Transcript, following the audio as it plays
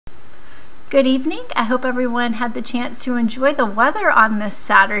Good evening. I hope everyone had the chance to enjoy the weather on this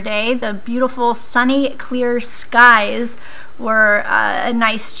Saturday. The beautiful sunny, clear skies were a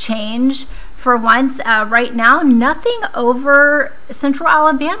nice change for once. Right now, nothing over central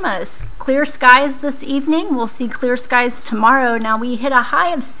Alabama. Clear skies this evening. We'll see clear skies tomorrow. Now, we hit a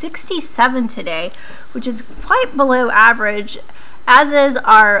high of 67 today, which is quite below average. As is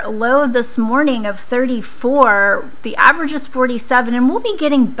our low this morning of 34, the average is 47, and we'll be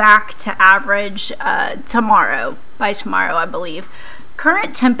getting back to average tomorrow, by tomorrow, I believe.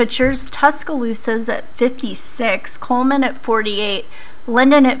 Current temperatures, Tuscaloosa's at 56, Coleman at 48,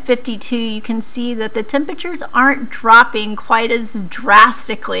 Linden at 52. You can see that the temperatures aren't dropping quite as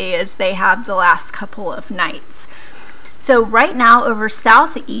drastically as they have the last couple of nights. So right now over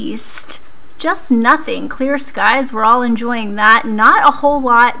southeast, just nothing. Clear skies, we're all enjoying that. Not a whole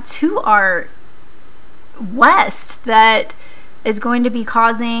lot to our west that is going to be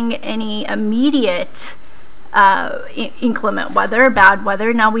causing any immediate inclement weather, bad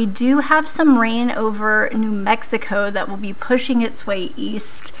weather. Now we do have some rain over New Mexico that will be pushing its way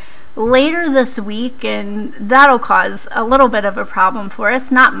east later this week, and that'll cause a little bit of a problem for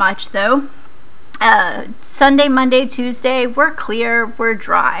us. Not much though. Sunday, Monday, Tuesday, we're clear, we're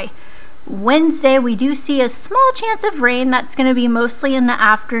dry. Wednesday, we do see a small chance of rain. That's going to be mostly in the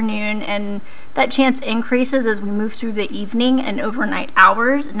afternoon, and that chance increases as we move through the evening and overnight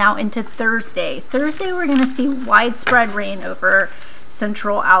hours. Now into Thursday. Thursday, we're going to see widespread rain over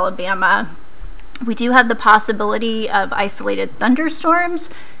central Alabama. We do have the possibility of isolated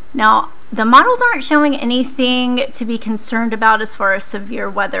thunderstorms. Now, the models aren't showing anything to be concerned about as far as severe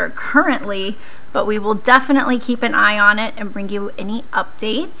weather currently, but we will definitely keep an eye on it and bring you any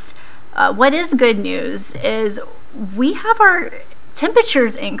updates. What is good news is we have our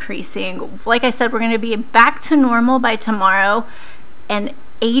temperatures increasing. Like I said, we're going to be back to normal by tomorrow, and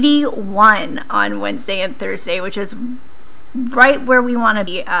 81 on Wednesday and Thursday, which is right where we want to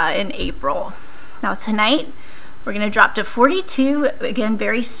be in April. Now tonight, we're going to drop to 42. Again,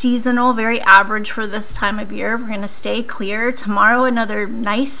 very seasonal, very average for this time of year. We're going to stay clear. Tomorrow, another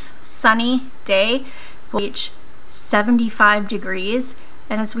nice sunny day. We'll reach 75 degrees.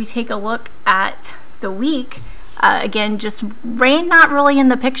 And as we take a look at the week, again, just rain not really in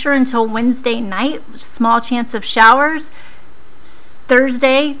the picture until Wednesday night. Small chance of showers.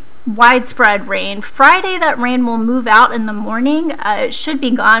 Thursday, widespread rain. Friday, that rain will move out in the morning. It should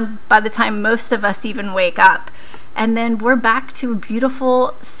be gone by the time most of us even wake up. And then we're back to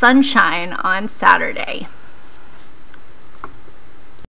beautiful sunshine on Saturday.